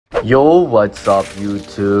Yo, what's up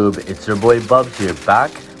YouTube? It's your boy Bubs here,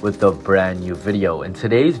 back with a brand new video. In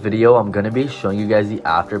today's video, I'm gonna be showing you guys the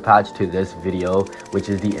after patch to this video, which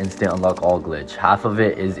is the instant unlock all glitch. Half of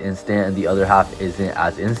it is instant and the other half isn't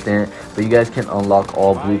as instant, but you guys can unlock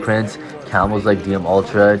all blueprints, camos like DM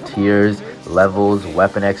Ultra, tiers, levels,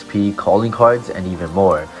 weapon XP, calling cards, and even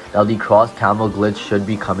more. Now the cross camo glitch should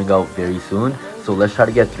be coming out very soon, so let's try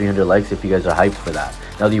to get 300 likes if you guys are hyped for that.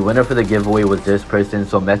 Now the winner for the giveaway was this person,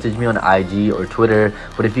 so message me on IG or Twitter.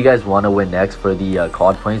 But if you guys want to win next for the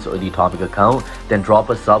COD points or the topic account, then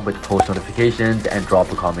drop a sub with post notifications and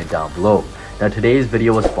drop a comment down below. Now today's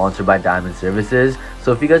video was sponsored by Diamond Services,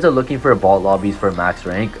 so if you guys are looking for bot lobbies for max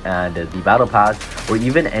rank and the battle pass, or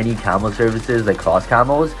even any camo services like cross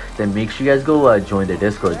camos, then make sure you guys go join their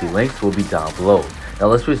Discord. The links will be down below. Now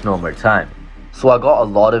let's waste no more time. So I got a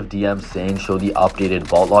lot of DMs saying show the updated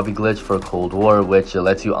bot lobby glitch for Cold War, which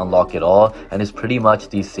lets you unlock it all, and it's pretty much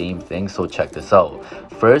the same thing, so check this out.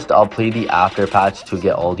 First, I'll play the after patch to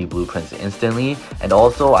get all the blueprints instantly, and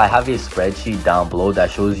also I have a spreadsheet down below that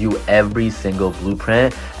shows you every single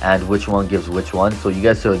blueprint and which one gives which one, so you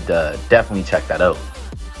guys should definitely check that out.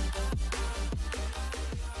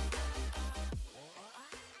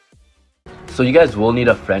 So you guys will need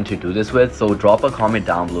a friend to do this with, so drop a comment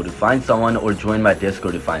down below to find someone or join my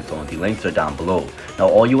Discord to find someone. The links are down below. Now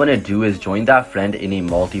all you want to do is join that friend in a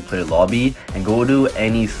multiplayer lobby and go to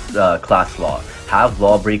any class law. Have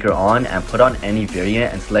Lawbreaker on and put on any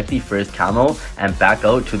variant and select the first camo and back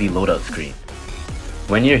out to the loadout screen.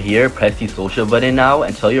 When you're here, press the social button now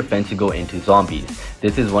and tell your friend to go into zombies.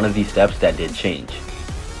 This is one of the steps that did change.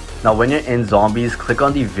 Now when you're in zombies, click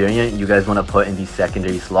on the variant you guys want to put in the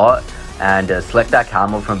secondary slot and select that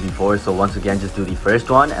camo from before. So once again, just do the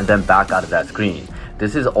first one and then back out of that screen.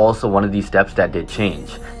 This is also one of the steps that did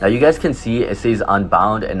change. Now you guys can see it says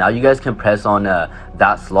unbound, and now you guys can press on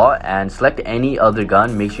that slot and select any other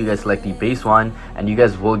gun. Make sure you guys select the base one and you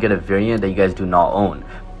guys will get a variant that you guys do not own.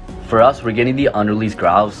 For us, we're getting the unreleased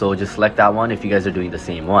growl, so just select that one if you guys are doing the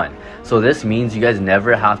same one. So this means you guys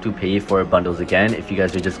never have to pay for bundles again if you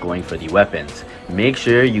guys are just going for the weapons. Make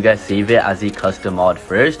sure you guys save it as a custom mod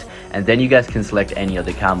first, and then you guys can select any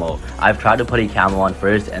other camo. I've tried to put a camo on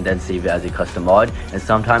first and then save it as a custom mod, and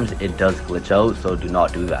sometimes it does glitch out, so do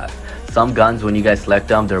not do that. Some guns, when you guys select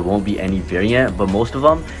them, there won't be any variant, but most of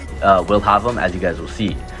them will have them, as you guys will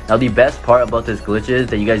see. Now the best part about this glitch is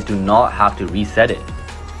that you guys do not have to reset it.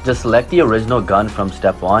 Just select the original gun from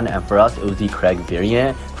step 1, and for us it was the Craig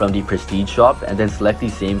variant from the Prestige shop, and then select the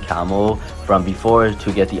same camo from before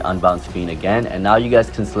to get the unbound screen again, and now you guys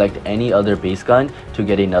can select any other base gun to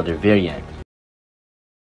get another variant.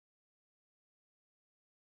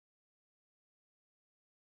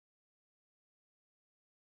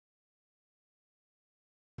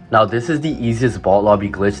 Now this is the easiest bot lobby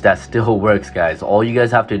glitch that still works, guys. All you guys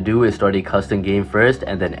have to do is start a custom game first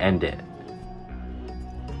and then end it.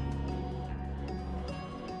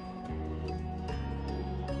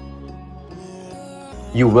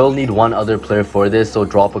 You will need one other player for this, so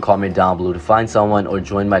drop a comment down below to find someone or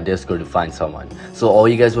join my Discord to find someone. So all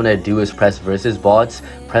you guys want to do is press versus bots,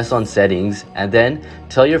 press on settings, and then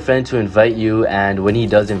tell your friend to invite you, and when he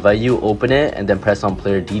does invite you, open it and then press on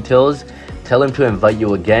player details. Tell him to invite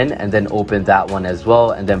you again and then open that one as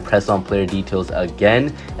well, and then press on player details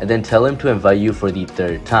again and then tell him to invite you for the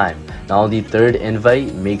third time. Now on the third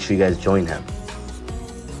invite, make sure you guys join him.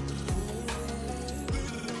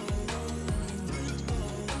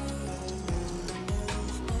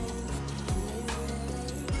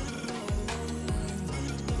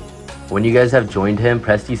 When you guys have joined him,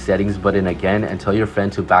 press the settings button again and tell your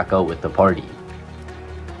friend to back out with the party.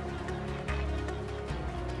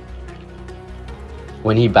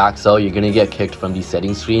 When he backs out, you're gonna get kicked from the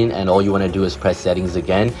settings screen, and all you wanna do is press settings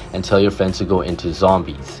again and tell your friend to go into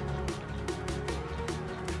zombies.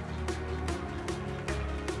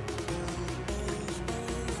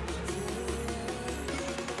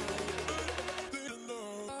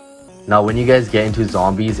 Now when you guys get into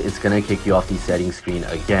zombies, it's gonna kick you off the settings screen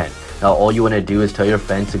again. Now all you want to do is tell your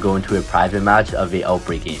friend to go into a private match of a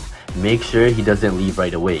outbreak game. Make sure he doesn't leave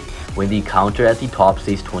right away. When the counter at the top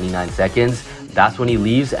says 29 seconds, that's when he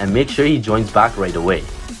leaves, and make sure he joins back right away.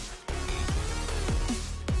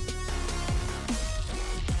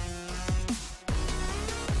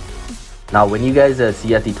 Now when you guys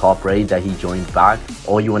see at the top right that he joined back,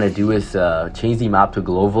 all you want to do is change the map to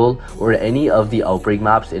global or any of the outbreak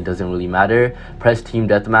maps. It doesn't really matter. Press team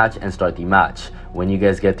deathmatch and start the match. When you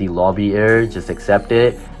guys get the lobby error, just accept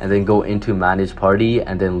it and then go into manage party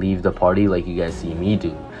and then leave the party like you guys see me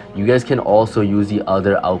do. You guys can also use the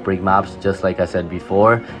other outbreak maps, just like I said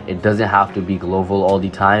before. It doesn't have to be global all the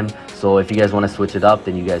time, so if you guys want to switch it up,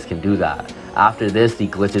 then you guys can do that. After this, the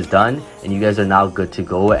glitch is done and you guys are now good to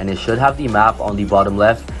go, and it should have the map on the bottom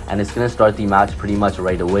left, and it's gonna start the match pretty much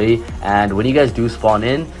right away. And when you guys do spawn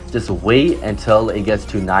in, just wait until it gets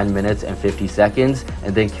to 9 minutes and 50 seconds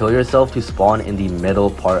and then kill yourself to spawn in the middle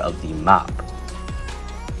part of the map.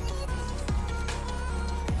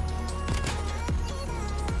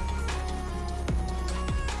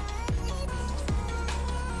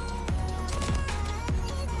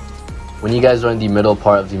 When you guys are in the middle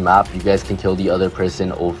part of the map, you guys can kill the other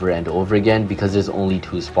person over and over again because there's only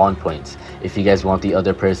 2 spawn points. If you guys want the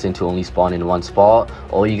other person to only spawn in one spot,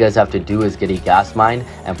 all you guys have to do is get a gas mine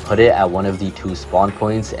and put it at one of the 2 spawn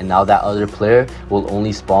points, and now that other player will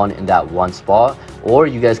only spawn in that one spot, or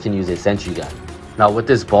you guys can use a sentry gun. Now with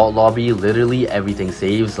this vault lobby, literally everything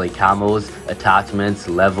saves, like camos, attachments,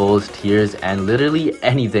 levels, tiers, and literally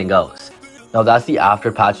anything else. Now that's the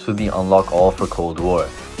after patch to the unlock all for Cold War.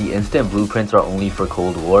 The instant blueprints are only for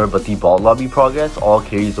Cold War, but the vault lobby progress all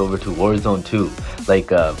carries over to Warzone too. Like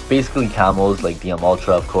basically camos like DM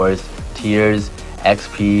Ultra, of course, tiers,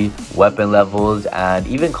 XP, weapon levels, and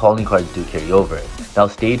even calling cards do carry over. Now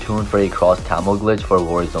stay tuned for a cross camo glitch for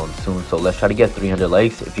Warzone soon, so let's try to get 300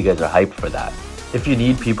 likes if you guys are hyped for that. If you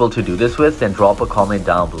need people to do this with, then drop a comment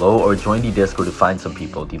down below or join the Discord to find some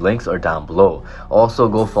people. The links are down below. Also,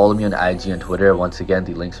 go follow me on IG and Twitter. Once again,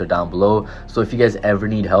 the links are down below. So if you guys ever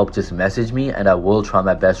need help, just message me and I will try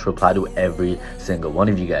my best to reply to every single one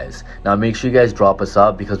of you guys. Now make sure you guys drop us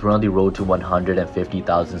up because we're on the road to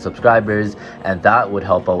 150,000 subscribers, and that would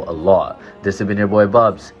help out a lot. This has been your boy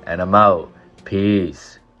Bubs, and I'm out.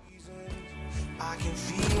 Peace. I can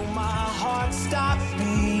feel my heart stop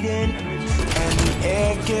beating, and the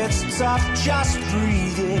air gets tough just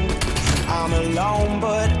breathing. I'm alone,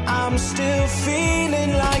 but I'm still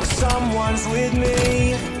feeling like someone's with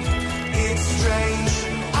me. It's strange,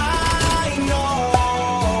 I know,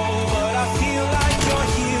 but I feel like you're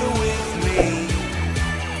here with me,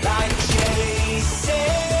 like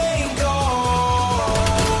chasing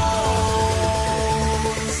ghosts.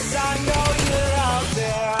 I know you're out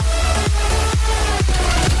there.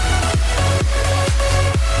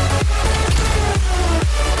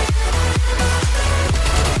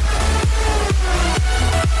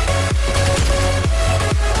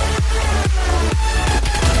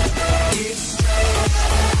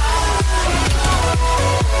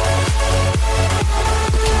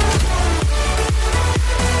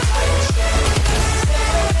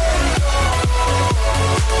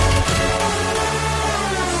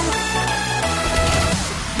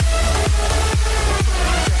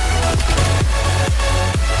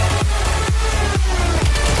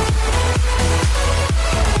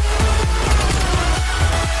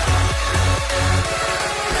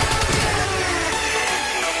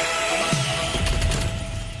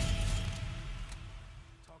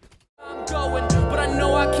 But I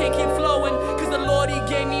know I can't keep flowing, cause the Lord, he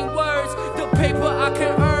gave me words. The paper I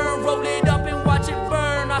can earn, roll it up and watch it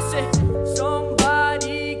burn. I said,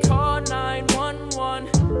 somebody call 911.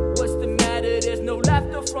 What's the matter? There's no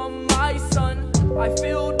laughter from my son. I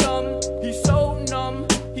feel dumb, he's so numb.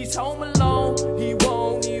 He's home alone, he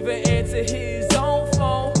won't even answer his